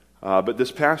But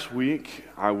this past week,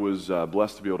 I was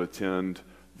blessed to be able to attend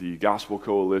the Gospel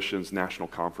Coalition's National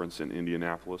Conference in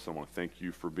Indianapolis. I want to thank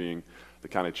you for being the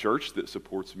kind of church that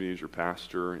supports me as your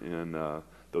pastor in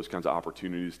those kinds of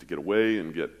opportunities to get away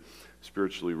and get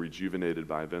spiritually rejuvenated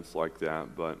by events like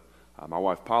that. But my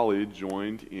wife Polly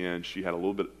joined, and she had a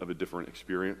little bit of a different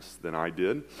experience than I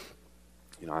did.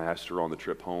 I asked her on the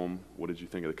trip home, what did you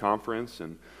think of the conference?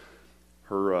 And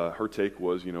her take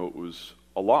was, it was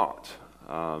a lot.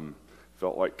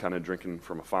 Felt like kind of drinking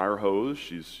from a fire hose.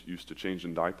 She's used to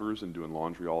changing diapers and doing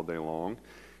laundry all day long.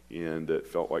 And it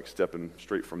felt like stepping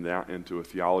straight from that into a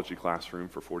theology classroom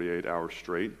for 48 hours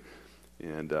straight.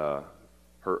 And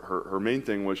her main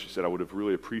thing was, she said, I would have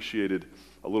really appreciated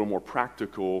a little more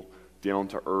practical,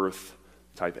 down-to-earth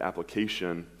type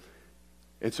application.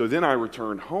 And so then I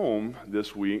returned home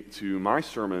this week to my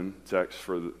sermon text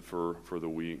for the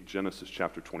week, Genesis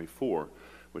chapter 24,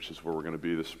 which is where we're going to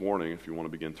be this morning if you want to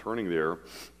begin turning there.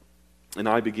 And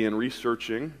I began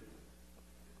researching,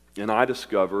 and I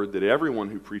discovered that everyone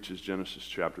who preaches Genesis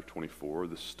chapter 24,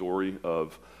 the story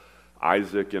of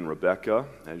Isaac and Rebekah,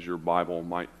 as your Bible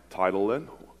might title it,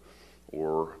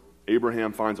 or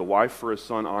Abraham finds a wife for his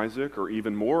son Isaac, or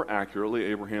even more accurately,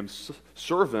 Abraham's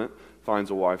servant finds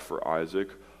a wife for Isaac.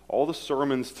 All the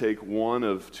sermons take one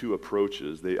of two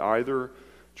approaches. They either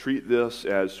treat this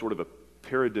as sort of a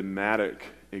paradigmatic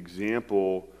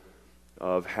example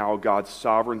of how God's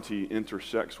sovereignty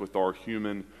intersects with our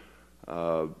human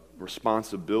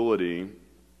responsibility.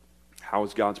 How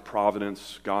is God's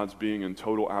providence, God's being in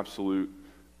total absolute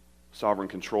sovereign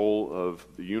control of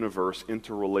the universe,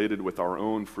 interrelated with our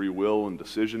own free will and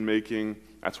decision making?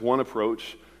 That's one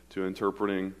approach to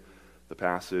interpreting the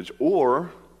passage.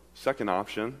 Or, second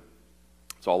option,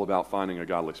 it's all about finding a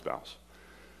godly spouse.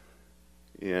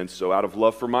 And so out of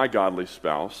love for my godly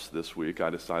spouse this week, I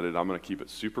decided I'm going to keep it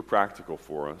super practical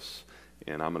for us,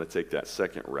 and I'm going to take that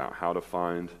second route, how to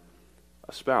find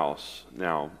a spouse.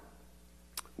 Now,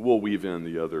 we'll weave in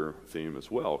the other theme as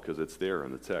well, because it's there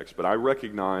in the text. But I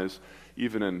recognize,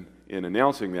 even in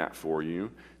announcing that for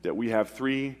you, that we have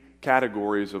three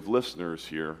categories of listeners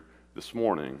here this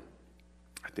morning.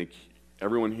 I think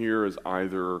everyone here is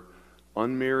either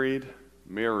unmarried,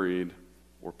 married,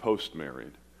 or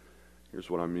post-married. Here's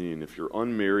what I mean. If you're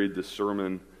unmarried, this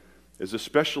sermon is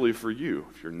especially for you.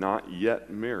 If you're not yet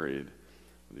married,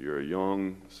 whether you're a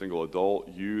young, single adult,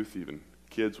 youth, even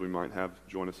kids we might have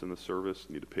join us in the service,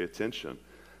 need to pay attention.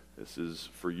 This is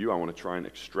for you. I want to try and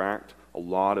extract a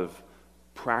lot of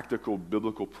practical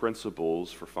biblical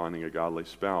principles for finding a godly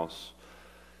spouse.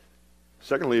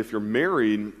 Secondly, if you're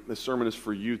married, this sermon is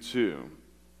for you too.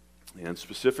 And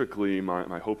specifically,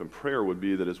 my hope and prayer would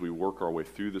be that as we work our way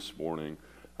through this morning,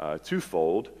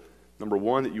 twofold. Number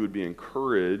one, that you would be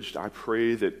encouraged. I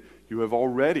pray that you have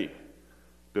already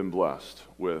been blessed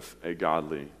with a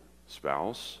godly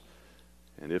spouse.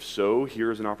 And if so,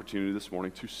 here's an opportunity this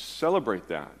morning to celebrate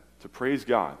that, to praise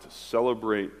God, to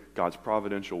celebrate God's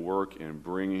providential work in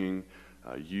bringing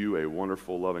you a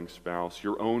wonderful, loving spouse,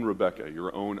 your own Rebekah,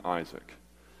 your own Isaac.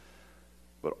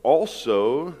 But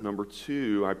also, number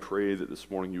two, I pray that this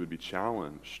morning you would be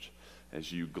challenged as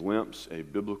you glimpse a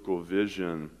biblical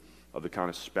vision of the kind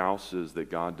of spouses that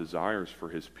God desires for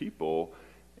his people,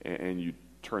 and you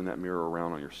turn that mirror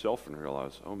around on yourself and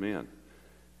realize, oh man,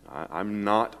 I'm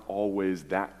not always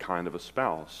that kind of a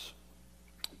spouse,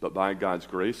 but by God's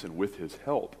grace and with his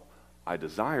help, I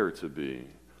desire to be,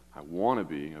 I want to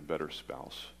be a better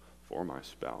spouse for my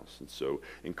spouse. And so,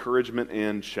 encouragement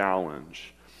and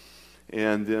challenge.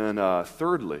 And then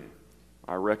thirdly,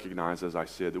 I recognize, as I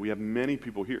said, that we have many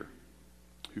people here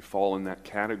who fall in that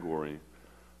category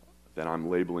that I'm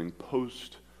labeling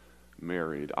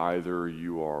post-married. Either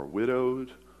you are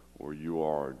widowed, or you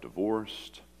are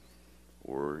divorced,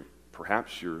 or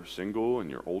perhaps you're single and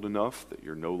you're old enough that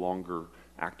you're no longer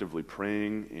actively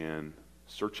praying and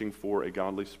searching for a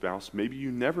godly spouse. Maybe you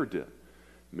never did.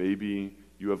 Maybe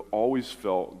you have always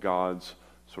felt God's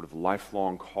sort of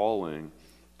lifelong calling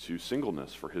to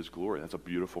singleness for his glory. That's a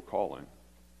beautiful calling.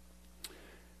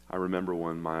 I remember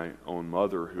when my own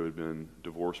mother, who had been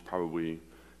divorced probably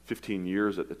 15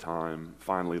 years at the time,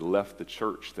 finally left the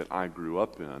church that I grew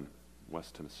up in,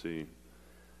 West Tennessee.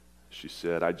 She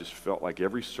said, I just felt like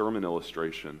every sermon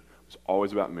illustration was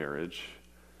always about marriage,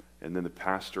 and then the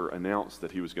pastor announced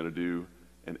that he was going to do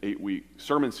an 8-week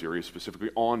sermon series specifically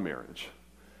on marriage.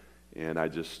 And I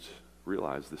just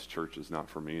realized this church is not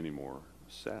for me anymore.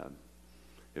 Sad.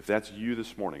 If that's you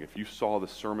this morning, if you saw the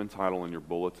sermon title in your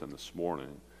bulletin this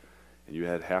morning, and you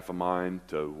had half a mind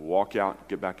to walk out,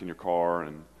 get back in your car,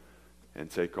 and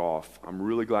take off, I'm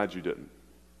really glad you didn't.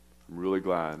 I'm really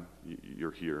glad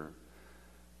you're here.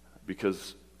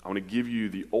 because I want to give you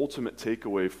the ultimate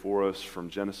takeaway for us from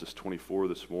Genesis 24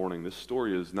 this morning. This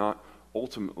story is not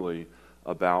ultimately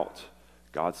about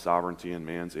God's sovereignty and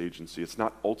man's agency. It's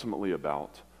not ultimately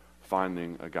about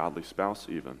finding a godly spouse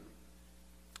even.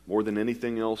 More than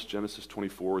anything else, Genesis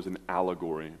 24 is an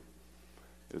allegory.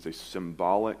 It is a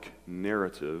symbolic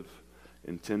narrative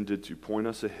intended to point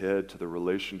us ahead to the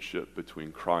relationship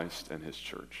between Christ and his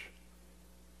church.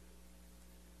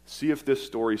 See if this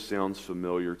story sounds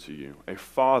familiar to you. A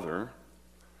father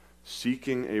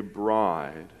seeking a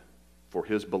bride for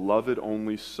his beloved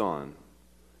only son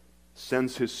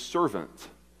sends his servant.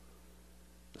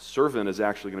 The servant is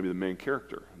actually going to be the main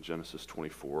character in Genesis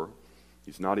 24.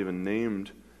 He's not even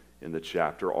named in the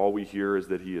chapter. All we hear is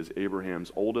that he is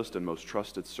Abraham's oldest and most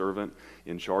trusted servant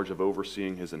in charge of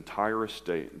overseeing his entire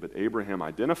estate. But Abraham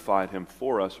identified him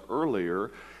for us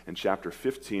earlier in chapter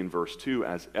 15, verse 2,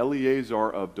 as Eleazar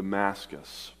of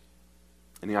Damascus.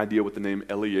 Any idea what the name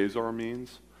Eleazar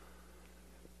means?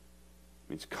 It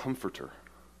means comforter.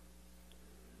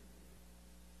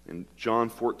 In John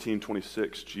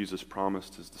 14:26, Jesus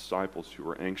promised his disciples who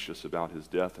were anxious about his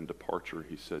death and departure,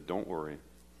 he said, "Don't worry.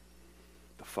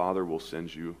 The Father will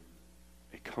send you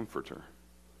a comforter,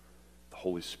 the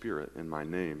Holy Spirit, in my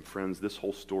name." Friends, this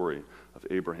whole story of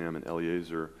Abraham and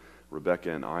Eliezer,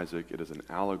 Rebekah and Isaac, it is an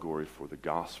allegory for the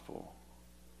gospel.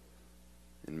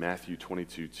 In Matthew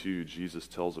 22:2, Jesus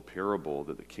tells a parable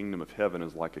that the kingdom of heaven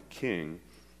is like a king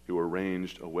who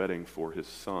arranged a wedding for his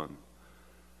son.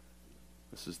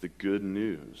 This is the good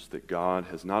news that God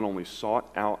has not only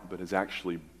sought out, but has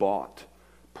actually bought,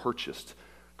 purchased,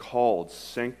 called,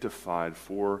 sanctified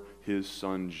for his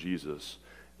son Jesus,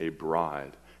 a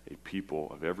bride, a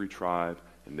people of every tribe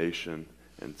and nation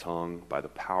and tongue by the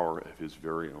power of his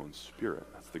very own Spirit.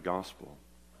 That's the gospel.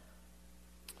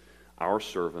 Our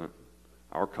servant,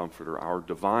 our comforter, our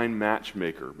divine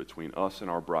matchmaker between us and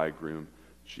our bridegroom,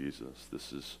 Jesus.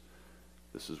 This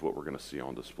is what we're going to see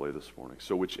on display this morning.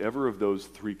 So whichever of those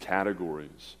three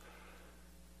categories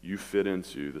you fit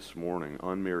into this morning,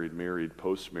 unmarried, married,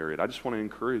 post-married, I just want to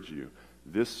encourage you,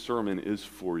 this sermon is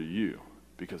for you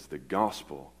because the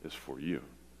gospel is for you.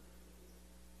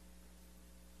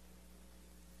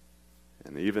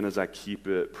 And even as I keep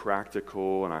it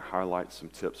practical and I highlight some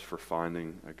tips for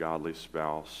finding a godly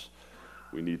spouse,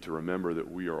 we need to remember that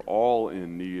we are all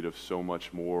in need of so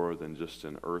much more than just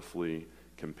an earthly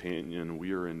companion.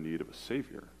 We are in need of a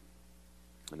Savior,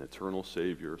 an eternal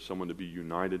Savior, someone to be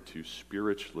united to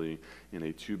spiritually in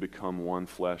a two become one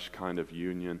flesh kind of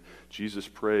union. Jesus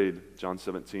prayed, John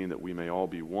 17, that we may all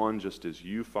be one, just as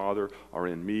you, Father, are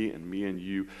in me and me in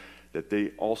you, that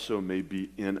they also may be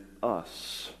in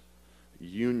us.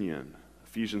 Union.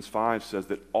 Ephesians 5 says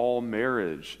that all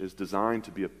marriage is designed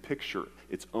to be a picture,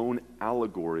 its own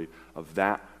allegory of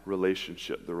that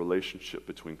relationship, the relationship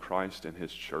between Christ and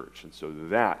his church. And so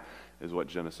that is what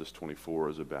Genesis 24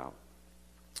 is about.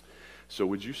 So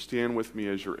would you stand with me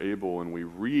as you're able and we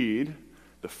read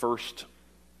the first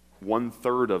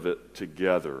 1/3 of it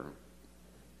together.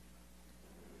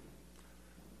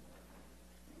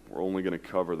 We're only going to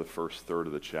cover the first third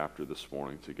of the chapter this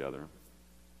morning together.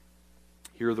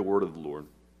 Hear the word of the Lord.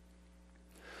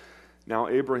 Now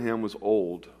Abraham was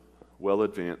old, well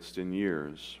advanced in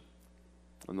years,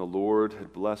 and the Lord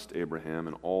had blessed Abraham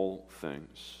in all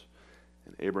things.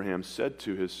 And Abraham said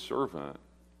to his servant,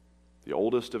 the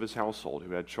oldest of his household,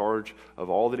 who had charge of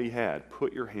all that he had,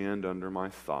 "Put your hand under my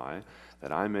thigh,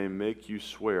 that I may make you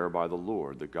swear by the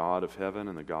Lord, the God of heaven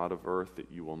and the God of earth, that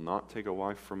you will not take a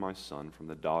wife for my son from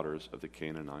the daughters of the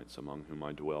Canaanites among whom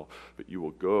I dwell, but you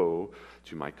will go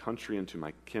to my country and to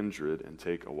my kindred and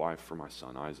take a wife for my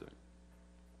son Isaac."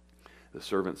 The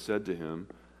servant said to him,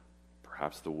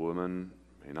 "Perhaps the woman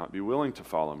may not be willing to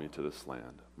follow me to this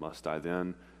land. Must I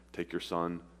then take your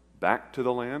son back to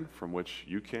the land from which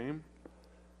you came?"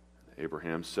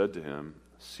 Abraham said to him,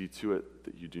 "See to it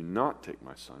that you do not take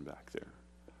my son back there.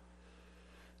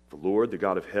 The Lord, the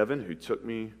God of heaven, who took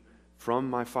me from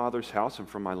my father's house and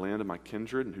from my land and my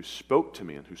kindred, and who spoke to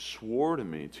me and who swore to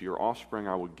me, to your offspring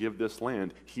I will give this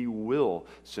land, he will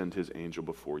send his angel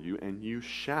before you, and you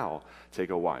shall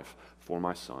take a wife for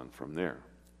my son from there.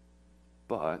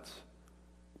 But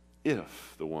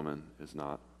if the woman is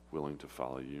not willing to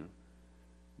follow you,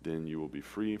 then you will be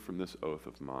free from this oath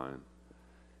of mine.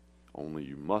 Only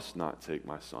you must not take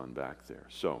my son back there."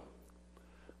 So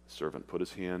the servant put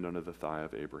his hand under the thigh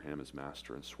of Abraham his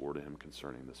master and swore to him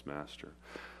concerning this matter.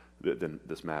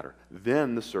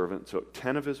 Then the servant took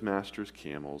 10 of his master's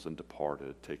camels and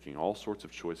departed, taking all sorts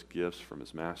of choice gifts from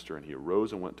his master. And he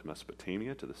arose and went to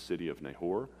Mesopotamia, to the city of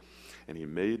Nahor. And he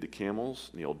made the camels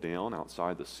kneel down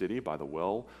outside the city by the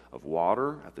well of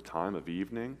water at the time of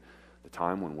evening, the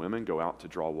time when women go out to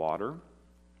draw water.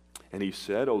 And he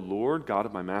said, O Lord, God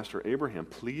of my master Abraham,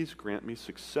 please grant me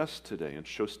success today and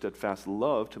show steadfast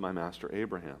love to my master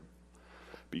Abraham.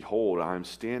 Behold, I am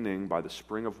standing by the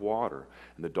spring of water,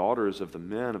 and the daughters of the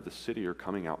men of the city are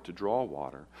coming out to draw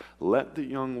water. Let the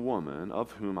young woman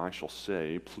of whom I shall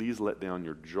say, please let down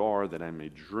your jar that I may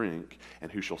drink, and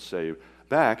who shall say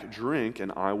back, drink,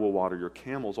 and I will water your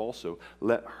camels also.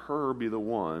 Let her be the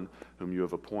one whom you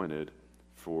have appointed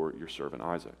for your servant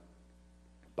Isaac.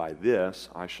 By this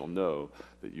I shall know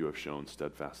that you have shown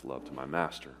steadfast love to my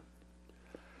master.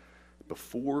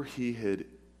 Before he had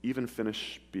even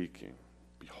finished speaking,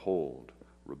 behold,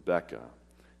 Rebekah,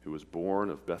 who was born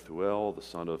of Bethuel, the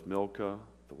son of Milcah,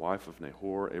 the wife of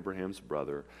Nahor, Abraham's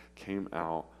brother, came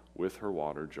out with her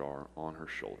water jar on her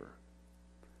shoulder.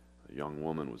 The young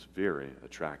woman was very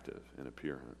attractive in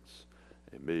appearance,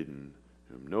 a maiden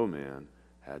whom no man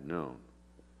had known.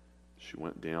 She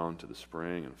went down to the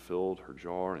spring and filled her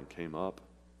jar and came up.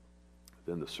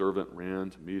 Then the servant ran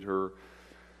to meet her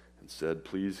and said,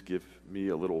 please give me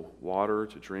a little water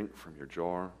to drink from your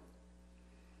jar.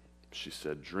 She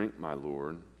said, drink, my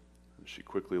lord. And she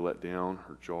quickly let down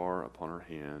her jar upon her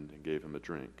hand and gave him a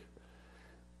drink.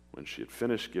 When she had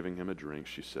finished giving him a drink,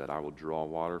 she said, I will draw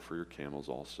water for your camels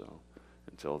also,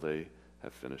 until they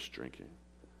have finished drinking.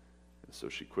 And so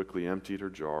she quickly emptied her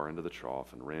jar into the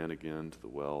trough and ran again to the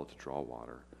well to draw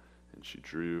water, and she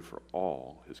drew for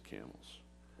all his camels.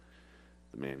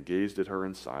 The man gazed at her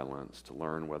in silence to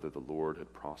learn whether the Lord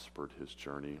had prospered his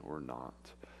journey or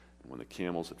not. And when the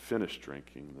camels had finished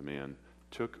drinking, the man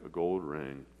took a gold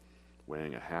ring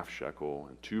weighing a half shekel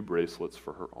and 2 bracelets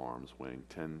for her arms weighing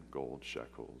 10 gold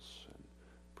shekels, and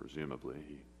presumably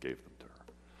he gave them to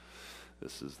her.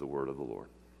 This is the word of the Lord.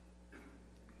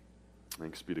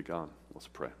 Thanks be to God. Let's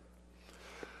pray.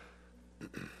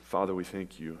 Father, we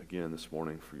thank you again this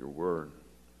morning for your word.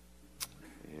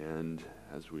 And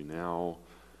as we now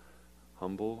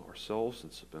humble ourselves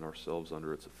and submit ourselves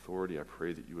under its authority, I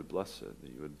pray that you would bless it,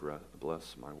 that you would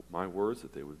bless my words,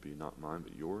 that they would be not mine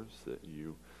but yours, that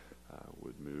you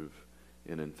would move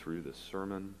in and through this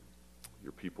sermon.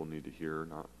 Your people need to hear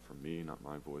not from me, not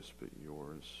my voice, but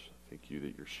yours. Thank you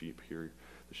that your sheep hear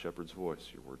the shepherd's voice,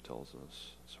 your word tells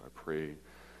us. So I pray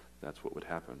that's what would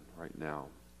happen right now.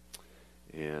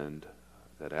 And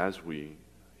that as we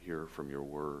hear from your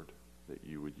word, that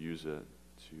you would use it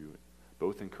to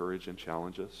both encourage and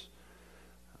challenge us,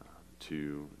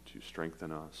 to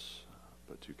strengthen us,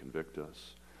 but to convict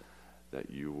us, that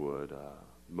you would,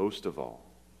 most of all,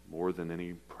 more than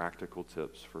any practical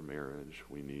tips for marriage,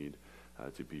 we need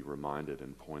to be reminded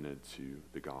and pointed to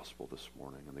the gospel this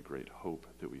morning and the great hope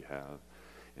that we have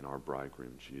in our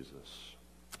bridegroom, Jesus.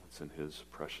 It's in his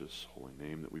precious holy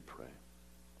name that we pray.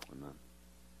 Amen.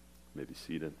 You may be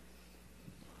seated.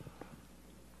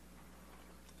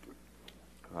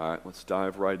 All right, let's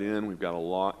dive right in. We've got a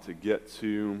lot to get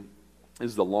to. This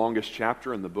is the longest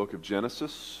chapter in the book of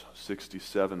Genesis,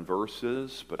 67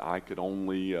 verses, but I could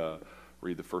only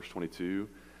read the first 22.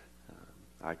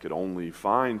 I could only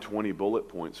find 20 bullet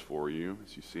points for you,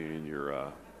 as you see in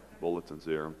your bulletins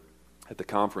there. At the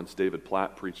conference, David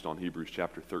Platt preached on Hebrews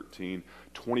chapter 13,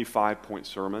 25-point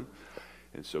sermon.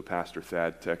 And so Pastor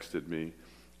Thad texted me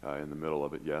in the middle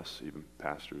of it. Yes, even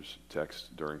pastors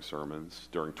text during sermons,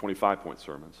 during 25-point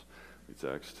sermons.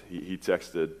 He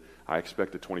texted, I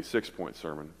expect a 26-point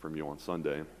sermon from you on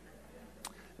Sunday.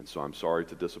 And so I'm sorry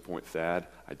to disappoint Thad.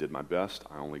 I did my best.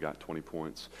 I only got 20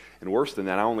 points. And worse than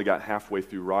that, I only got halfway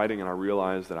through writing, and I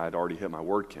realized that I'd already hit my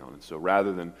word count. And so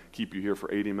rather than keep you here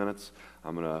for 80 minutes,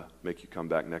 I'm going to make you come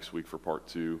back next week for part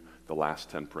 2, the last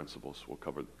 10 principles. We'll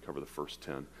cover the first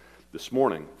 10. This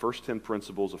morning, first 10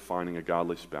 principles of finding a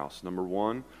godly spouse. Number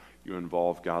 1, you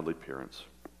involve godly parents.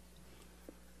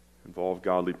 Involve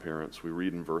godly parents. We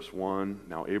read in verse 1,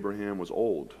 now Abraham was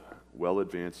old, well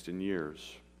advanced in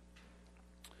years.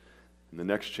 In the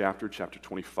next chapter, chapter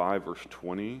 25, verse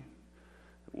 20, it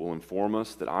will inform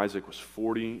us that Isaac was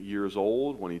 40 years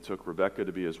old when he took Rebekah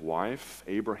to be his wife.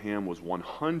 Abraham was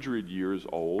 100 years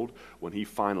old when he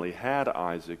finally had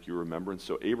Isaac, you remember. And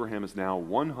so Abraham is now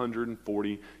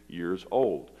 140 years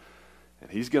old.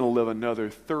 And he's going to live another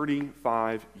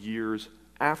 35 years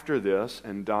after this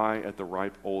and die at the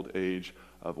ripe old age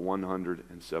of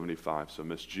 175. So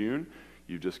Miss June,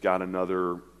 you've just got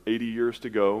another 80 years to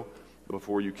go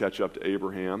before you catch up to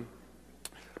Abraham.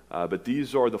 But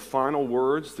these are the final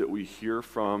words that we hear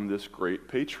from this great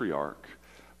patriarch.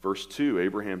 Verse 2,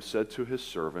 Abraham said to his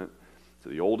servant, to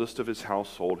the oldest of his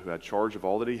household who had charge of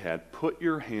all that he had, put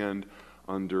your hand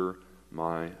under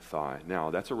my thigh.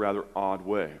 Now, that's a rather odd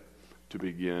way to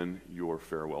begin your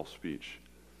farewell speech.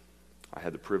 I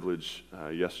had the privilege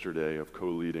yesterday of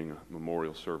co-leading a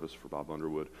memorial service for Bob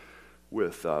Underwood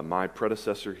with my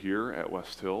predecessor here at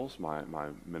West Hills, my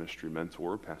ministry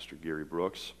mentor, Pastor Gary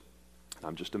Brooks.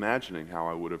 I'm just imagining how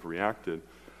I would have reacted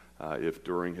if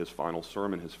during his final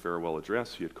sermon, his farewell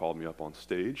address, he had called me up on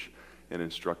stage and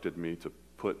instructed me to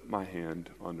put my hand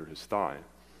under his thigh.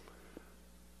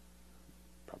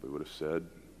 Probably would have said,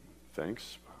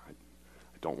 thanks, I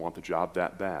don't want the job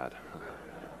that bad.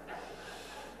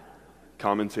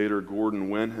 Commentator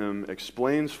Gordon Wenham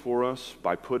explains for us,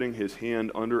 by putting his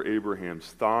hand under Abraham's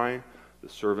thigh, the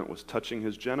servant was touching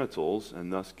his genitals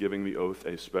and thus giving the oath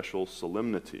a special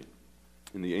solemnity.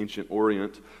 In the ancient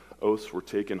Orient, oaths were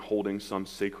taken holding some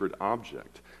sacred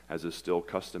object, as is still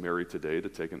customary today to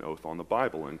take an oath on the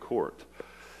Bible in court.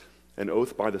 An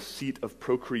oath by the seat of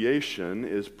procreation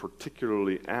is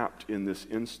particularly apt in this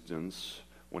instance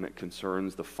when it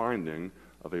concerns the finding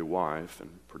of a wife and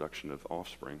production of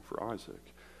offspring for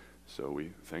Isaac. So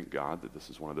we thank God that this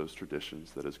is one of those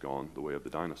traditions that has gone the way of the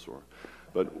dinosaur.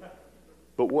 But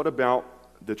what about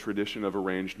the tradition of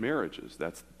arranged marriages?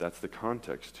 That's the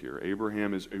context here.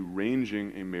 Abraham is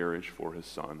arranging a marriage for his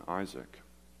son Isaac.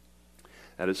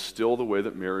 That is still the way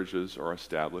that marriages are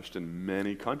established in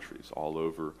many countries all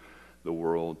over the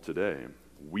world today.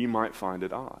 We might find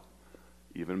it odd,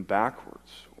 even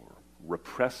backwards or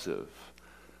repressive.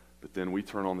 But then we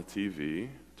turn on the TV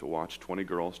to watch 20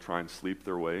 girls try and sleep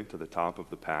their way to the top of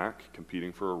the pack,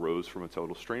 competing for a rose from a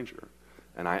total stranger.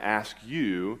 And I ask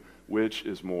you, which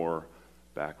is more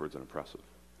backwards and oppressive?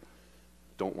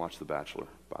 Don't watch The Bachelor,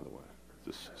 by the way.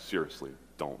 Just seriously,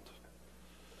 don't.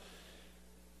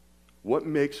 What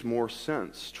makes more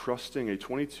sense? Trusting a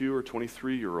 22 or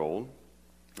 23-year-old,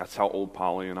 that's how old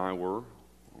Polly and I were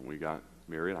when we got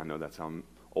married. I know that's how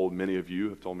old many of you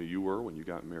have told me you were when you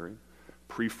got married.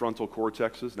 Prefrontal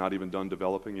cortexes, not even done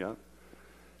developing yet.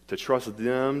 To trust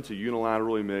them to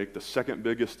unilaterally make the second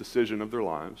biggest decision of their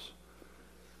lives,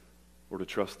 or to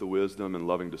trust the wisdom and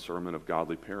loving discernment of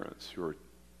godly parents who are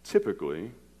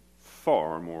typically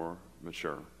far more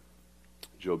mature.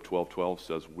 Job 12:12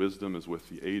 says, wisdom is with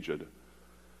the aged,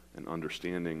 and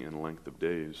understanding in length of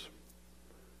days.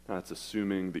 Now, that's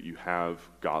assuming that you have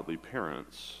godly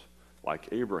parents like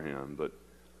Abraham, but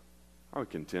I would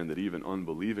contend that even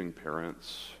unbelieving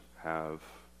parents have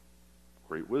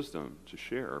great wisdom to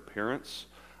share. Parents,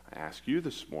 I ask you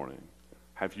this morning,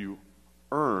 have you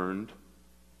earned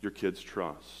your kids'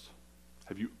 trust?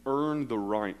 Have you earned the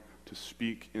right to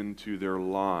speak into their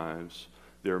lives,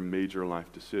 their major life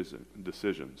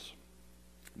decisions?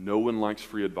 No one likes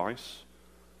free advice.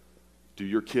 Do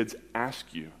your kids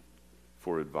ask you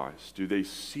for advice? Do they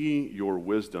see your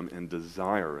wisdom and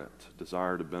desire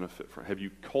to benefit from it? Have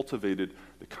you cultivated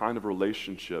the kind of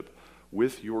relationship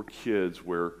with your kids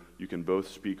where you can both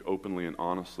speak openly and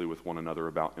honestly with one another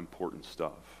about important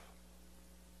stuff?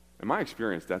 In my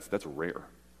experience, that's rare,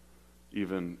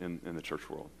 even in the church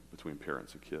world, between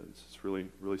parents and kids. It's really,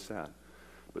 really sad.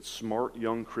 But smart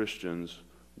young Christians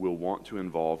will want to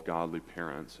involve godly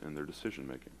parents in their decision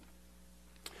making.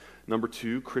 Number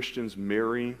 2, Christians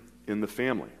marry in the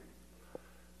family.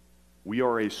 We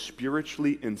are a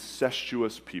spiritually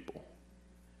incestuous people.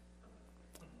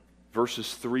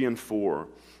 Verses 3 and 4,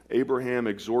 Abraham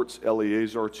exhorts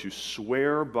Eliezer to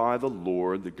swear by the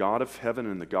Lord, the God of heaven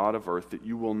and the God of earth, that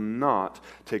you will not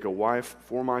take a wife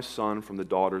for my son from the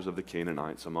daughters of the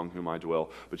Canaanites among whom I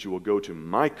dwell, but you will go to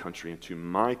my country and to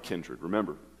my kindred.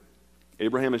 Remember,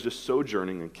 Abraham is just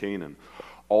sojourning in Canaan.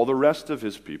 All the rest of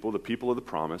his people, the people of the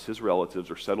promise, his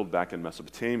relatives, are settled back in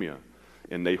Mesopotamia,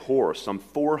 in Nahor, some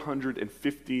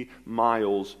 450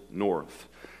 miles north.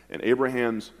 And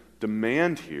Abraham's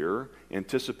demand here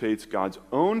anticipates God's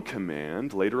own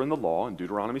command later in the law in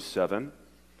Deuteronomy 7,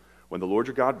 when the Lord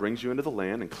your God brings you into the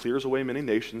land and clears away many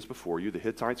nations before you, the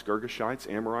Hittites,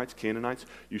 Girgashites, Amorites, Canaanites,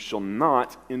 you shall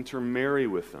not intermarry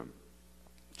with them,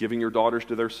 giving your daughters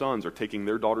to their sons or taking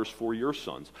their daughters for your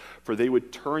sons, for they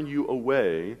would turn you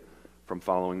away from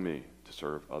following me to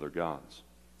serve other gods.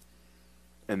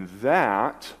 And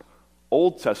that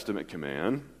Old Testament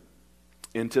command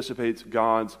anticipates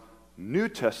God's New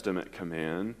Testament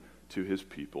command to his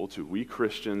people, to we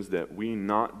Christians, that we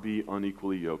not be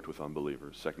unequally yoked with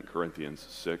unbelievers. 2 Corinthians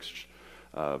 6,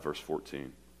 verse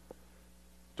 14.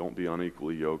 Don't be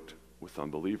unequally yoked with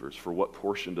unbelievers. For what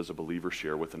portion does a believer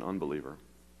share with an unbeliever?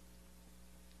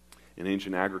 In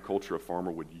ancient agriculture, a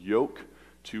farmer would yoke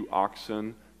 2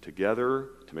 oxen together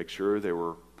to make sure they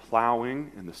were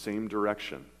plowing in the same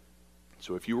direction.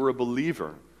 So if you were a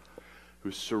believer,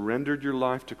 who surrendered your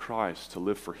life to Christ to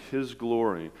live for His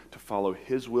glory, to follow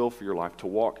His will for your life, to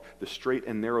walk the straight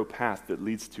and narrow path that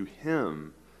leads to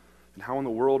Him, then how in the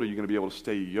world are you going to be able to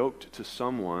stay yoked to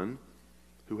someone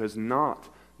who has not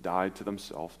died to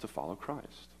themselves to follow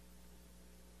Christ?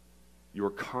 You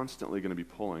are constantly going to be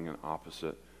pulling in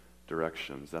opposite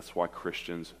directions. That's why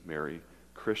Christians marry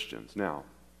Christians. Now,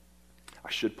 I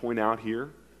should point out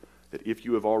here that if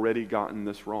you have already gotten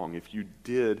this wrong, if you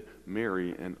did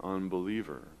marry an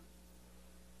unbeliever,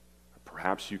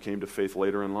 perhaps you came to faith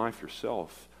later in life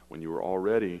yourself when you were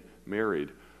already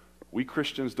married, we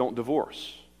Christians don't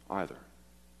divorce either.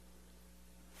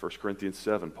 1 Corinthians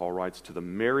 7, Paul writes, "To the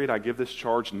married I give this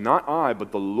charge, not I,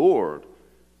 but the Lord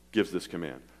gives this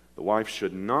command. The wife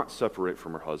should not separate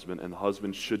from her husband, and the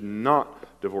husband should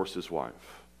not divorce his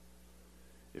wife.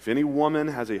 If any woman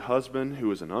has a husband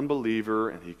who is an unbeliever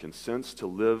and he consents to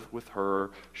live with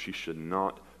her, she should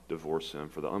not divorce him.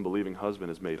 For the unbelieving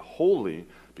husband is made holy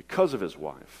because of his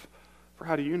wife. For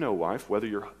how do you know, wife, whether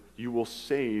you will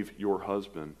save your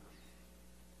husband?"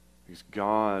 Because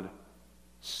God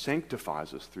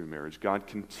sanctifies us through marriage. God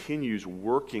continues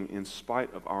working in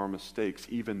spite of our mistakes,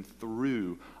 even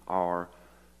through our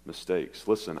mistakes.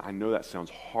 Listen, I know that sounds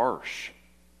harsh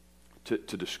to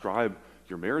describe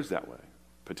your marriage that way,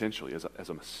 potentially, as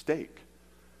a mistake.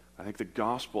 I think the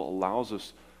gospel allows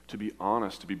us to be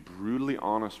honest, to be brutally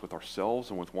honest with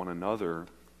ourselves and with one another.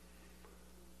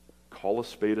 Call a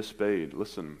spade a spade.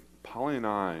 Listen, Polly and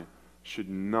I should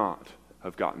not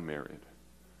have gotten married.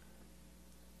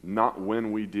 Not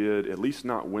when we did, at least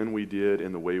not when we did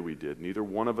in the way we did. Neither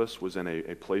one of us was in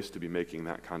a place to be making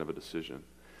that kind of a decision.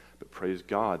 But praise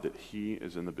God that He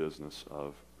is in the business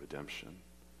of redemption,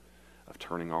 of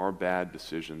turning our bad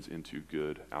decisions into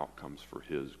good outcomes for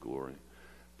His glory,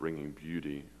 bringing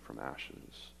beauty from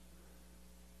ashes.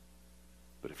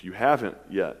 But if you haven't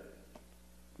yet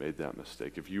made that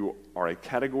mistake, if you are a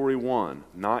category 1,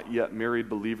 not yet married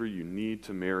believer, you need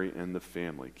to marry in the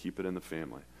family. Keep it in the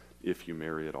family if you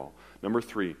marry at all. Number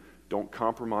 3, don't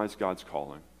compromise God's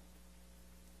calling.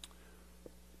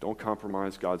 Don't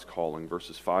compromise God's calling.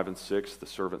 Verses 5 and 6, the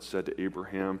servant said to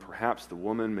Abraham, "Perhaps the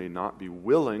woman may not be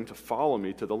willing to follow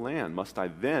me to the land. Must I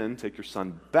then take your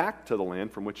son back to the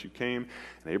land from which you came?"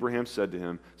 And Abraham said to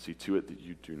him, "See to it that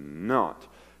you do not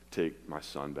take my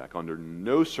son back. Under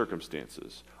no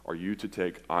circumstances are you to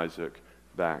take Isaac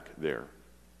back there."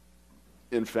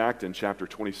 In fact, in chapter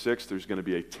 26, there's going to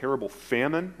be a terrible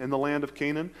famine in the land of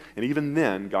Canaan. And even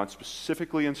then, God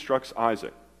specifically instructs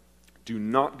Isaac, "Do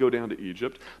not go down to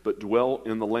Egypt, but dwell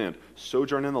in the land.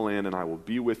 Sojourn in the land, and I will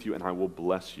be with you, and I will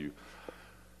bless you."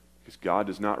 Because God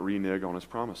does not renege on His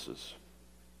promises.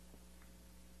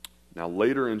 Now,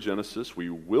 later in Genesis, we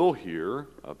will hear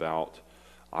about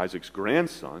Isaac's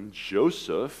grandson,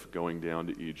 Joseph, going down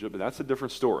to Egypt, but that's a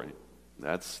different story.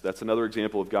 That's another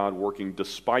example of God working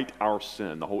despite our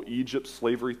sin. The whole Egypt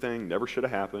slavery thing never should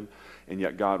have happened, and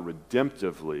yet God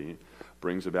redemptively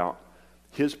brings about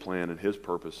His plan and His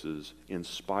purposes in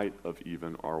spite of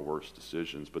even our worst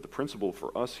decisions. But the principle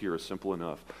for us here is simple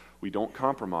enough. We don't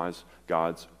compromise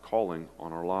God's calling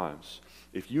on our lives.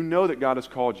 If you know that God has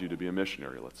called you to be a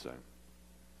missionary, let's say,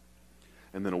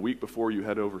 and then a week before you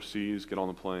head overseas, get on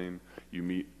the plane, you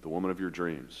meet the woman of your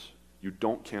dreams, you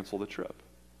don't cancel the trip.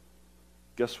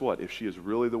 Guess what? If she is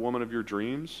really the woman of your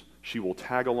dreams, she will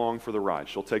tag along for the ride.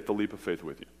 She'll take the leap of faith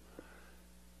with you.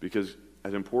 Because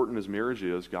as important as marriage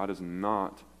is, God is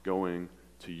not going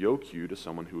to yoke you to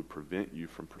someone who would prevent you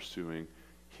from pursuing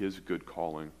His good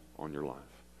calling on your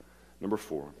life. Number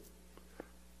 4,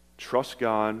 trust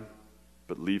God,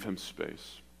 but leave Him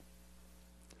space.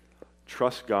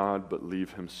 Trust God, but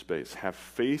leave Him space. Have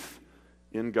faith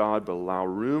in God, but allow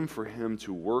room for Him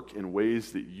to work in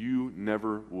ways that you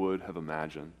never would have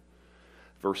imagined.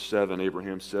 Verse 7,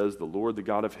 Abraham says, "The Lord, the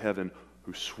God of heaven,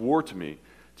 who swore to me,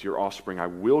 to your offspring, I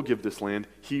will give this land.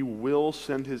 He will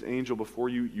send His angel before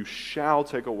you. You shall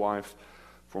take a wife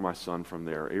for my son from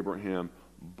there." Abraham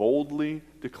boldly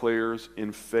declares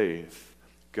in faith,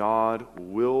 God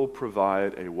will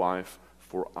provide a wife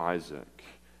for Isaac.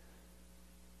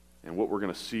 And what we're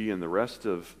going to see in the rest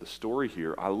of the story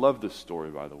here, I love this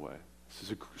story, by the way. This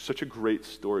is such a great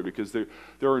story because there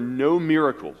are no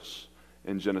miracles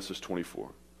in Genesis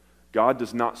 24. God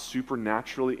does not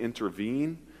supernaturally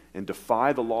intervene and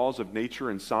defy the laws of nature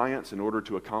and science in order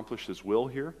to accomplish His will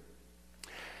here.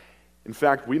 In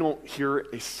fact, we don't hear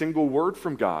a single word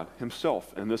from God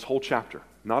Himself in this whole chapter.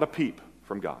 Not a peep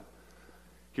from God.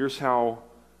 Here's how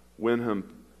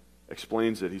Wenham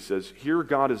explains it. He says, here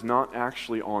God is not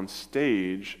actually on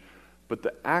stage, But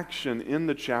the action in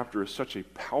the chapter is such a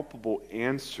palpable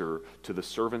answer to the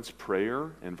servant's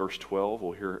prayer. In verse 12,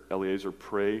 we'll hear Eliezer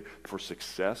pray for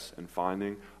success in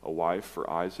finding a wife for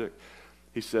Isaac.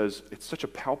 He says it's such a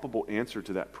palpable answer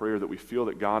to that prayer that we feel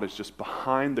that God is just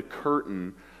behind the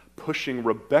curtain pushing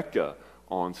Rebekah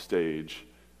on stage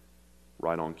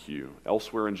right on cue.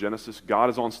 Elsewhere in Genesis, God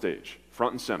is on stage,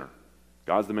 front and center.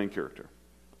 God's the main character.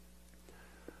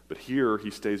 But here,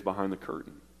 he stays behind the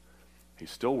curtain. He's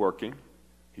still working.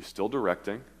 He's still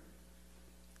directing.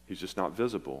 He's just not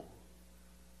visible.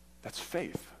 That's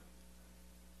faith.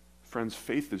 Friends,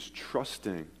 faith is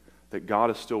trusting that God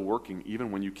is still working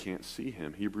even when you can't see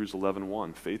him. Hebrews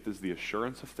 11:1, faith is the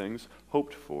assurance of things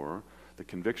hoped for, the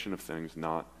conviction of things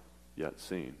not yet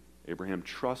seen. Abraham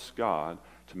trusts God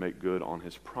to make good on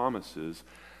his promises,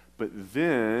 but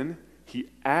then he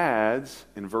adds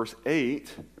in verse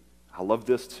 8, I love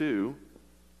this too,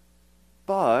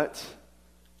 but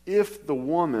if the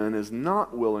woman is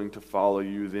not willing to follow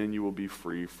you, then you will be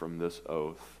free from this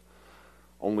oath.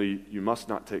 Only you must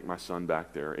not take my son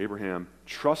back there. Abraham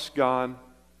trusts God,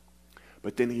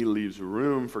 but then he leaves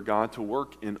room for God to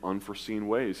work in unforeseen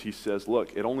ways. He says,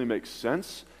 look, it only makes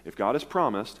sense if God has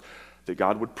promised that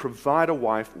God would provide a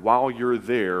wife while you're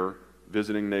there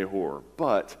visiting Nahor.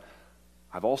 But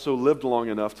I've also lived long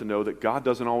enough to know that God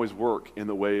doesn't always work in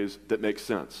the ways that make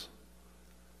sense.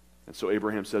 And so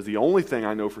Abraham says, the only thing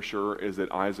I know for sure is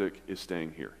that Isaac is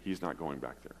staying here. He's not going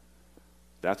back there.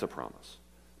 That's a promise.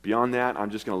 Beyond that,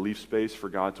 I'm just going to leave space for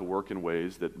God to work in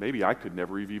ways that maybe I could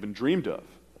never have even dreamed of.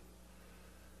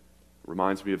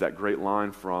 Reminds me of that great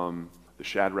line from the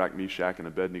Shadrach, Meshach, and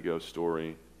Abednego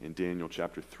story in Daniel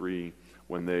chapter 3,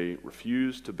 when they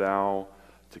refused to bow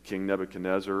to King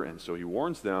Nebuchadnezzar, and so he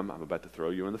warns them, I'm about to throw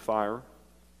you in the fire.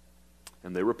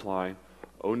 And they reply,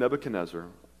 O Nebuchadnezzar,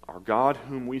 our God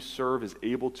whom we serve is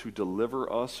able to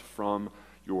deliver us from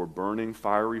your burning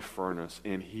fiery furnace,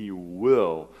 and he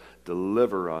will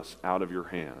deliver us out of your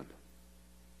hand.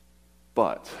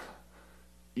 But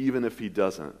even if he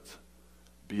doesn't,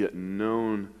 be it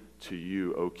known to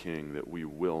you, O king, that we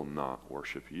will not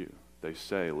worship you. They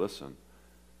say, listen,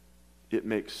 it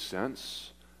makes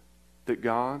sense that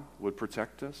God would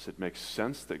protect us. It makes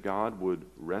sense that God would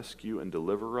rescue and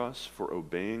deliver us for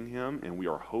obeying him, and we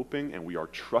are hoping and we are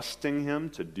trusting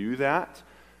him to do that.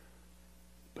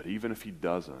 But even if he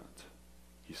doesn't,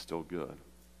 he's still good.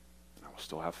 And I will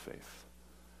still have faith.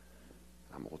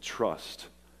 I will trust,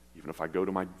 even if I go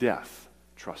to my death,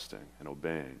 trusting and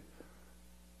obeying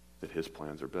that his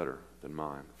plans are better than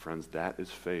mine. Friends, that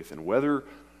is faith. And whether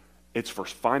it's for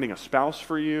finding a spouse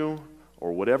for you,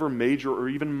 or whatever major or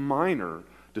even minor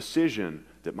decision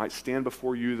that might stand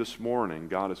before you this morning,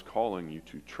 God is calling you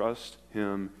to trust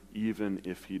him even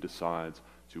if he decides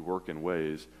to work in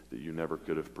ways that you never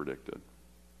could have predicted.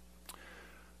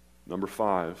 Number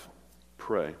 5,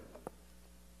 pray.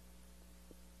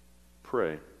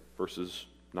 Pray. Verses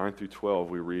 9 through 12,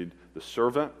 we read, the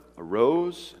servant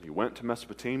arose, and he went to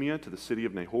Mesopotamia, to the city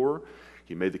of Nahor.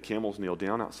 He made the camels kneel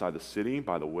down outside the city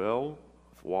by the well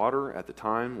of water at the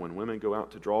time when women go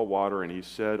out to draw water, and he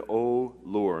said, O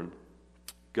Lord,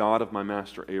 God of my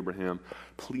master Abraham,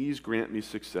 please grant me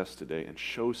success today and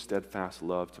show steadfast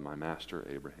love to my master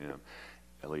Abraham.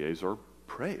 Eliezer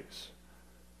prays.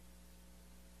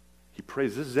 He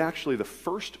prays. This is actually the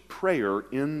first prayer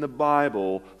in the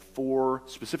Bible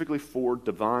specifically for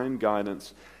divine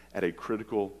guidance at a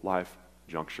critical life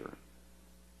juncture.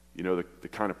 You know, the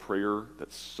kind of prayer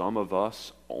that some of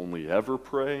us only ever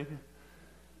pray?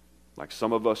 Like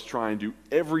some of us try and do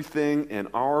everything in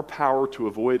our power to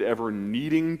avoid ever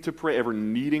needing to pray, ever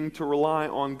needing to rely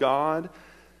on God.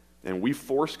 And we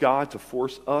force God to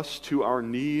force us to our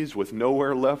knees with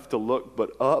nowhere left to look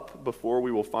but up before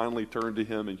we will finally turn to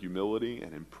him in humility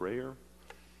and in prayer.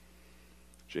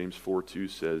 James 4:2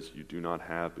 says, you do not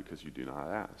have because you do not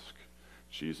ask.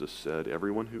 Jesus said,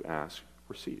 everyone who asks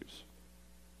receives.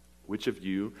 Which of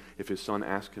you, if his son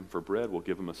asks him for bread, will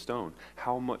give him a stone?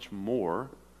 How much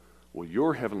more will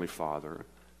your heavenly Father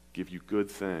give you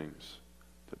good things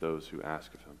to those who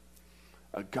ask of him?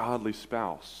 A godly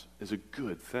spouse is a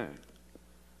good thing,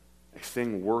 a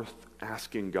thing worth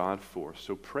asking God for.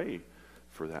 So pray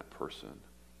for that person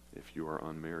if you are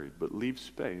unmarried. But leave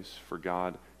space for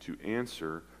God to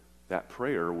answer that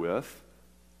prayer with,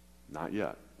 not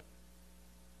yet.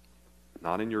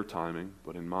 Not in your timing,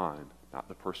 but in mine. Not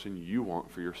the person you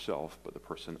want for yourself, but the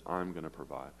person I'm going to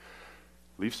provide.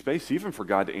 Leave space even for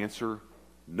God to answer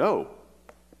no.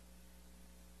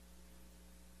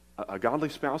 A godly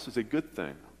spouse is a good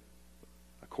thing.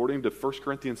 According to 1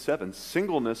 Corinthians 7,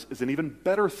 singleness is an even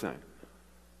better thing.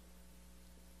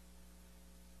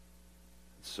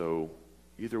 So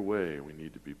Either way, we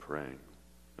need to be praying.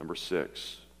 Number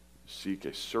 6, seek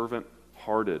a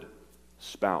servant-hearted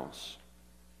spouse.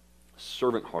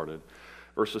 Servant-hearted.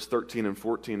 Verses 13 and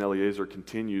 14, Eliezer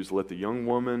continues, "Let the young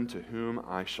woman to whom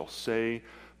I shall say,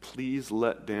 'Please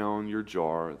let down your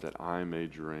jar that I may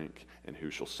drink,' and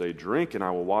who shall say, 'Drink, and I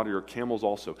will water your camels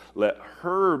also,' let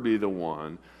her be the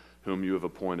one whom you have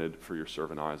appointed for your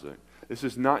servant Isaac." This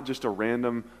is not just a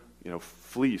random,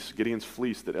 fleece, Gideon's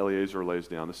fleece that Eliezer lays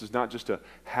down. This is not just a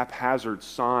haphazard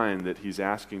sign that he's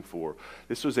asking for.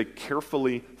 This was a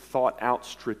carefully thought out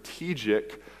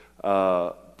strategic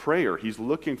prayer. He's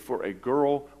looking for a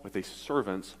girl with a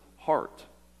servant's heart.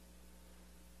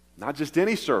 Not just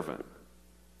any servant.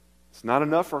 It's not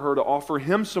enough for her to offer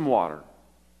him some water.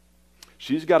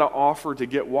 She's got to offer to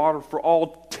get water for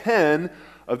all 10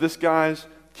 of this guy's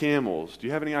camels. Do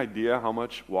you have any idea how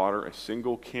much water a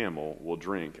single camel will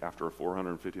drink after a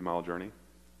 450-mile journey?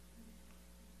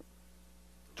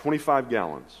 25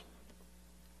 gallons.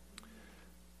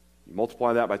 You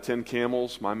multiply that by 10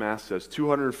 camels, my math says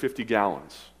 250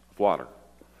 gallons of water.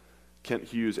 Kent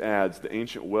Hughes adds, the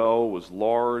ancient well was a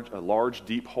large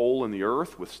deep hole in the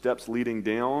earth with steps leading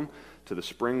down to the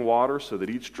spring water, so that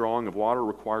each drawing of water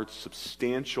required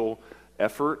substantial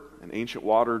effort. An ancient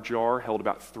water jar held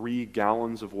about 3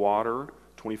 gallons of water,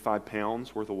 25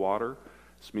 pounds worth of water.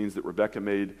 This means that Rebecca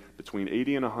made between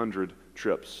 80 and 100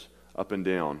 trips up and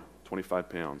down, 25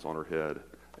 pounds on her head.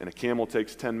 And a camel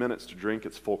takes 10 minutes to drink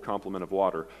its full complement of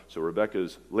water, so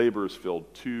Rebecca's labors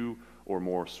filled 2 or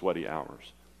more sweaty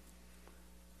hours.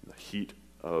 The heat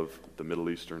of the Middle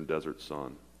Eastern desert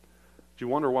sun. Do you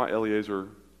wonder why Eliezer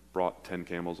brought 10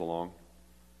 camels along?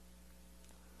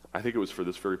 I think it was for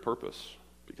this very purpose,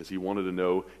 because he wanted to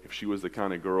know if she was the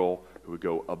kind of girl who would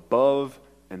go above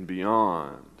and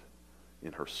beyond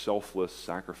in her selfless,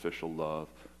 sacrificial love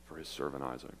for his servant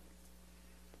Isaac.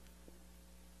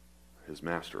 His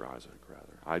master Isaac,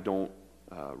 rather. I don't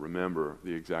remember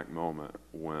the exact moment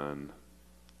when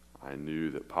I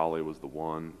knew that Polly was the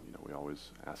one. We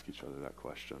always ask each other that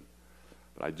question.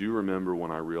 But I do remember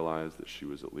when I realized that she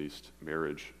was at least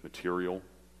marriage material,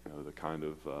 the kind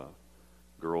of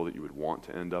girl that you would want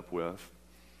to end up with.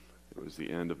 It was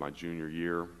the end of my junior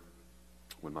year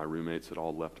when my roommates had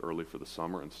all left early for the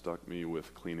summer and stuck me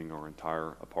with cleaning our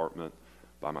entire apartment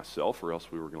by myself, or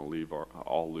else we were going to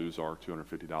all lose our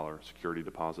 $250 security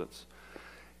deposits.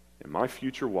 And my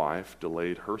future wife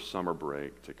delayed her summer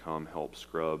break to come help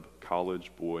scrub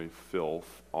college boy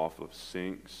filth off of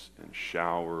sinks and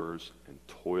showers and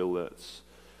toilets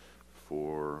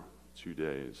for 2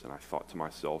 days. And I thought to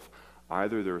myself,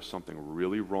 either there is something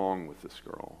really wrong with this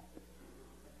girl,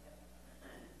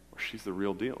 or she's the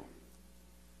real deal.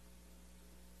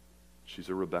 She's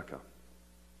a Rebecca.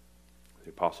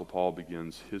 The Apostle Paul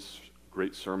begins his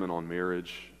great sermon on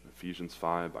marriage, Ephesians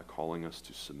 5, by calling us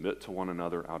to submit to one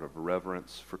another out of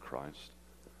reverence for Christ.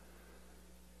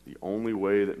 The only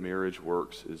way that marriage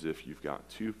works is if you've got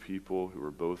 2 people who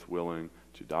are both willing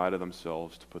to die to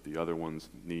themselves to put the other one's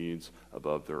needs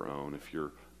above their own. If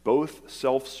you're both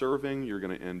self-serving, you're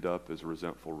going to end up as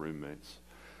resentful roommates.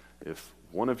 If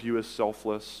one of you is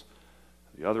selfless,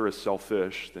 the other is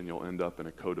selfish, then you'll end up in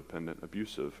a codependent,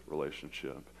 abusive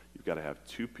relationship. You've got to have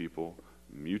 2 people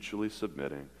mutually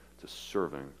submitting to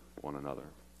serving one another.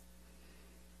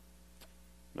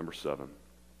 Number 7.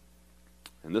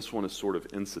 And this one is sort of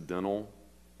incidental.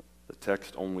 The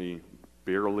text only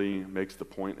barely makes the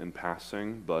point in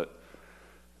passing, but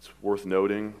it's worth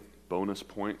noting. Bonus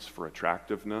points for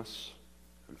attractiveness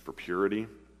and for purity.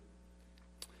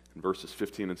 In verses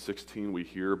 15 and 16, we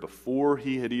hear, before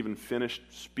he had even finished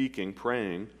speaking,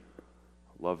 praying,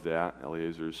 love that,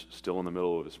 Eliezer's still in the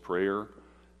middle of his prayer.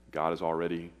 God is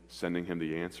already sending him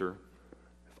the answer.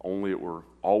 If only it were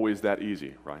always that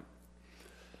easy, right?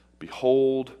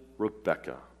 Behold,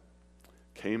 Rebekah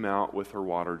came out with her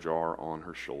water jar on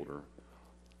her shoulder.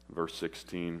 Verse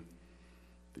 16,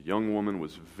 the young woman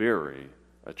was very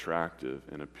attractive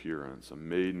in appearance, a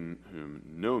maiden whom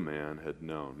no man had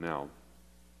known. Now,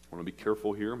 I want to be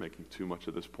careful here, making too much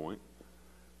of this point,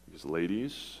 because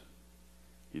ladies,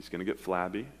 he's going to get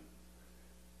flabby.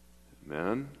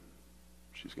 Men,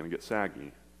 she's going to get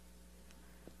saggy.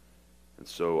 And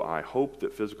so I hope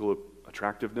that physical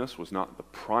attractiveness was not the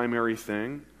primary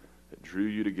thing that drew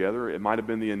you together. It might have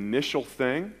been the initial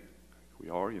thing. We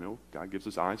are, God gives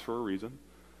us eyes for a reason.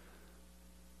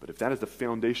 But if that is the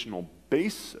foundational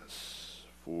basis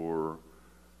for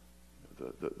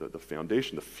the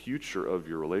foundation, the future of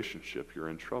your relationship, you're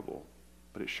in trouble.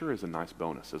 But it sure is a nice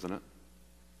bonus, isn't it?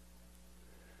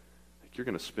 Like you're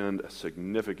going to spend a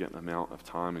significant amount of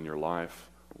time in your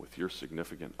life with your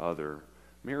significant other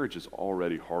Marriage is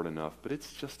already hard enough, but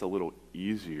it's just a little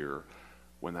easier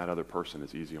when that other person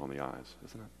is easy on the eyes,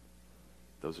 isn't it?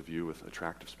 Those of you with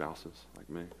attractive spouses like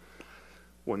me.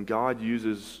 When God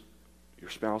uses your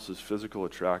spouse's physical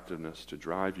attractiveness to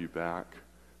drive you back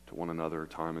to one another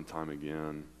time and time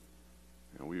again,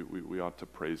 we ought to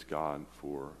praise God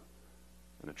for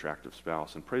an attractive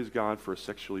spouse and praise God for a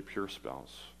sexually pure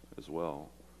spouse as well,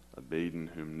 a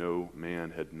maiden whom no man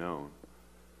had known.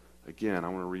 Again, I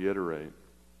want to reiterate,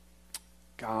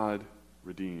 God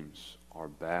redeems our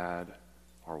bad,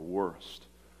 our worst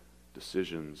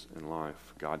decisions in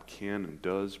life. God can and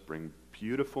does bring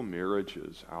beautiful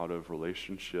marriages out of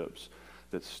relationships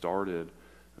that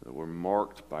were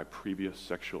marked by previous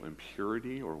sexual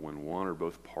impurity, or when one or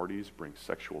both parties bring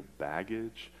sexual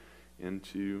baggage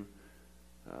into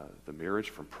the marriage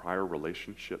from prior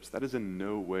relationships. That is in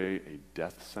no way a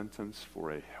death sentence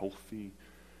for a healthy,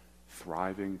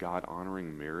 thriving,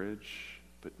 God-honoring marriage.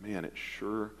 But man, it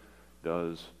sure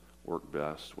does work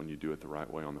best when you do it the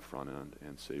right way on the front end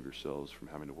and save yourselves from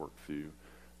having to work through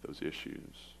those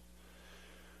issues.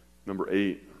 Number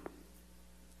 8,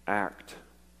 act.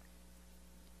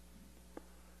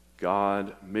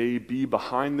 God may be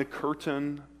behind the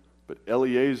curtain, but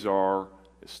Eleazar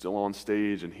is still on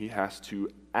stage and he has to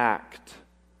act.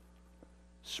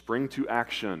 Spring to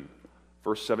action.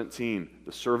 Verse 17,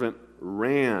 the servant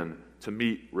ran to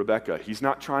meet Rebekah. He's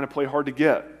not trying to play hard to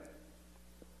get.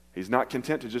 He's not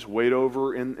content to just wait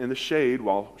over in the shade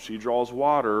while she draws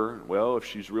water. Well, if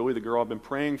she's really the girl I've been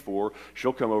praying for,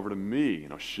 she'll come over to me.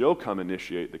 She'll come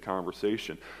initiate the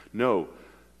conversation. No,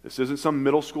 this isn't some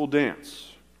middle school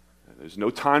dance. There's no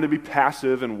time to be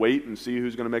passive and wait and see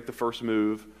who's going to make the first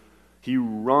move. He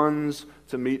runs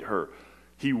to meet her.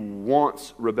 He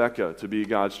wants Rebekah to be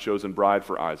God's chosen bride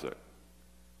for Isaac.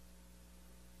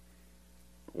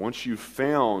 Once you've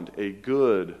found a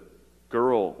good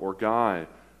girl or guy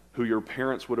who your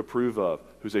parents would approve of,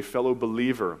 who's a fellow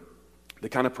believer, the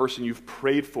kind of person you've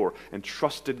prayed for and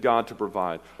trusted God to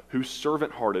provide, who's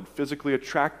servant-hearted, physically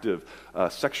attractive,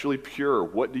 sexually pure,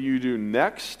 what do you do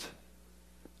next?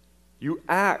 You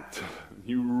act,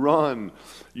 you run,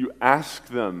 you ask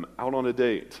them out on a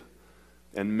date.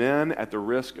 And men, at the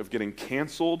risk of getting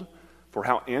canceled for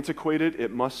how antiquated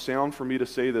it must sound for me to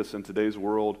say this in today's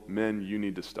world, men, you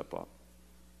need to step up.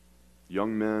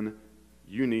 Young men,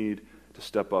 you need to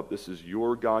step up. This is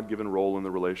your God-given role in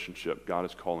the relationship. God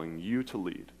is calling you to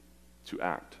lead, to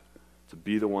act, to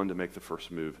be the one to make the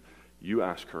first move. You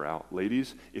ask her out.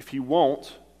 Ladies, if he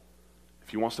wants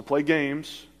to play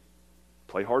games,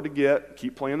 play hard to get,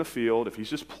 keep playing the field. If he's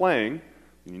just playing,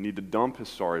 you need to dump his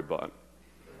sorry butt.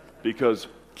 Because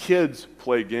kids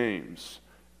play games.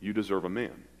 You deserve a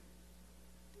man.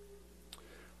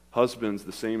 Husbands,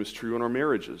 the same is true in our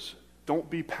marriages. Don't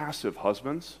be passive,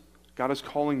 husbands. God is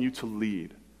calling you to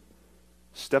lead.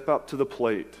 Step up to the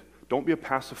plate. Don't be a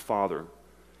passive father.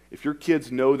 If your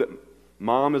kids know that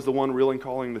mom is the one really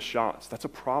calling the shots, that's a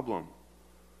problem.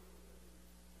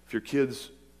 If your kids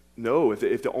know,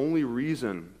 if the only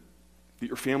reason that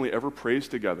your family ever prays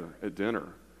together at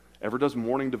dinner, ever does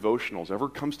morning devotionals, ever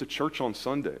comes to church on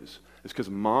Sundays, is because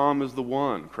mom is the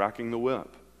one cracking the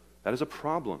whip, that is a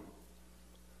problem.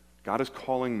 God is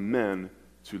calling men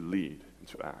to lead and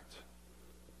to act.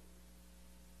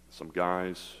 Some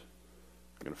guys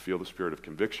are going to feel the spirit of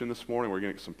conviction this morning. We're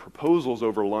going to get some proposals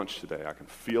over lunch today. I can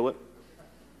feel it.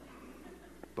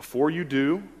 Before you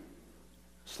do,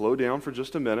 slow down for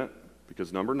just a minute,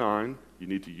 because number 9, you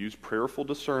need to use prayerful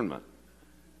discernment.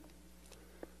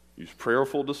 Use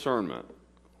prayerful discernment.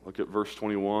 Look at verse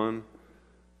 21.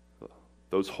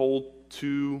 Those whole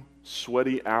 2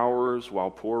 sweaty hours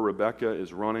while poor Rebekah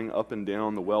is running up and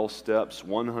down the well steps,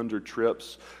 100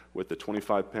 trips with the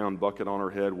 25-pound bucket on her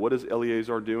head. What is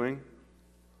Eleazar doing?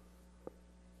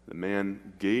 The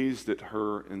man gazed at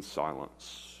her in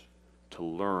silence to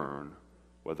learn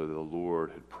whether the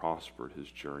Lord had prospered his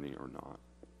journey or not.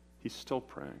 He's still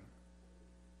praying.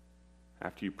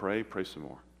 After you pray, pray some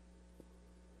more.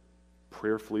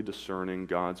 Prayerfully discerning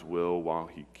God's will while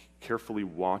he carefully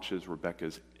watches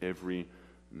Rebekah's every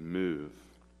move.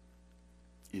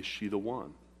 Is she the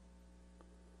one?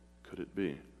 Could it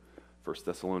be? 1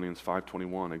 Thessalonians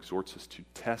 5:21 exhorts us to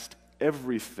test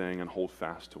everything and hold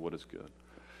fast to what is good.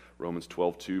 Romans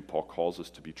 12:2, Paul calls us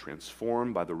to be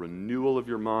transformed by the renewal of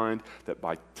your mind, that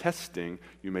by testing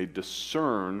you may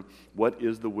discern what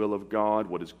is the will of God,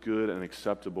 what is good and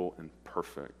acceptable and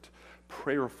perfect.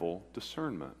 Prayerful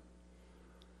discernment.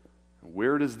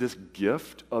 Where does this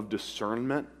gift of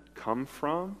discernment come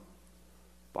from?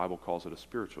 The Bible calls it a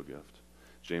spiritual gift.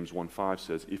 James 1:5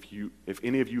 says, if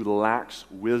any of you lacks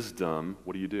wisdom,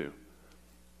 what do?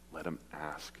 let him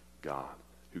ask God,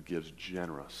 who gives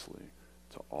generously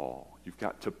to all. You've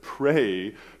got to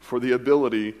pray for the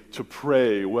ability to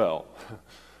pray well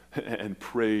and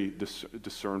pray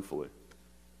discerningly.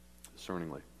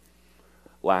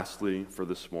 Lastly, for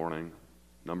this morning,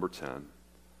 number 10,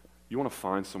 you want to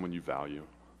find someone you value.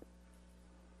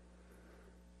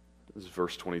 This is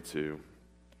verse 22.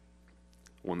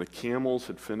 When the camels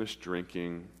had finished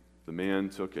drinking, the man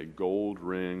took a gold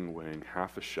ring weighing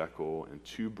half a shekel and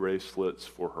 2 bracelets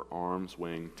for her arms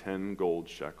weighing 10 gold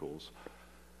shekels.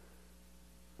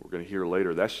 We're going to hear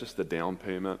later, that's just the down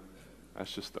payment.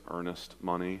 That's just the earnest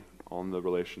money on the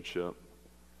relationship.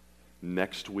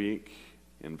 Next week,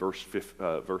 in verse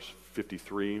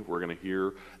 53, we're going to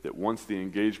hear that once the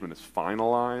engagement is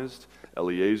finalized,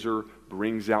 Eliezer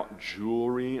brings out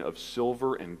jewelry of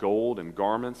silver and gold and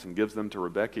garments and gives them to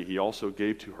Rebekah. He also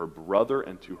gave to her brother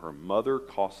and to her mother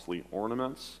costly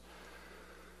ornaments.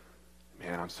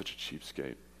 Man, I'm such a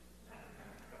cheapskate.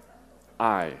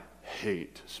 I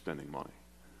hate spending money.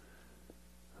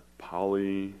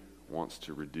 Polly wants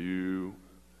to redo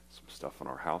some stuff in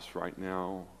our house right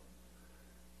now.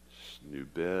 New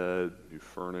bed, new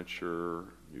furniture,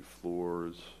 new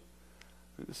floors.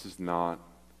 This is not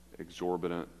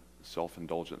exorbitant,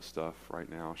 self-indulgent stuff right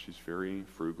now. She's very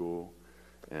frugal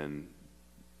and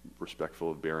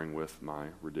respectful of bearing with my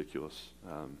ridiculous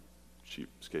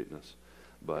cheapskateness.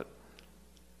 But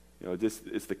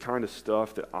it's the kind of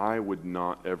stuff that I would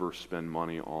not ever spend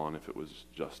money on if it was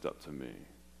just up to me.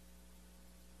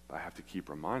 But I have to keep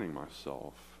reminding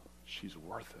myself she's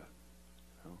worth it.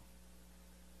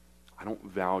 I don't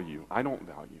value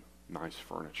nice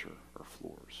furniture or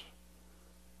floors.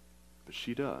 But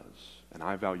she does, and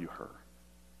I value her.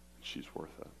 And she's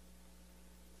worth it.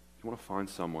 You want to find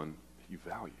someone that you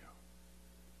value,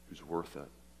 who's worth it.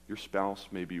 Your spouse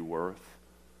may be worth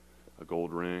a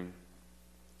gold ring,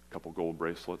 a couple gold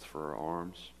bracelets for her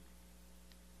arms.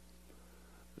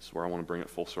 This is where I want to bring it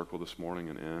full circle this morning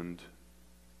and end.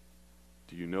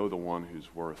 Do you know the one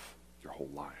who's worth your whole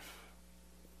life?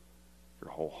 Your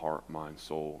whole heart, mind,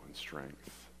 soul, and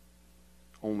strength.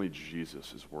 Only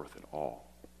Jesus is worth it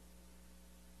all.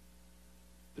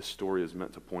 This story is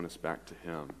meant to point us back to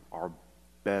him, our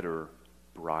better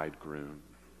bridegroom,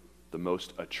 the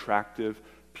most attractive,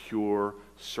 pure,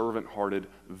 servant-hearted,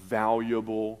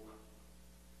 valuable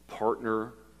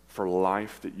partner for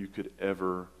life that you could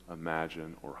ever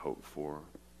imagine or hope for.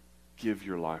 Give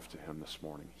your life to him this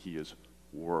morning. He is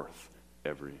worth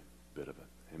every bit of it.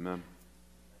 Amen.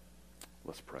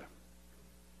 Let's pray.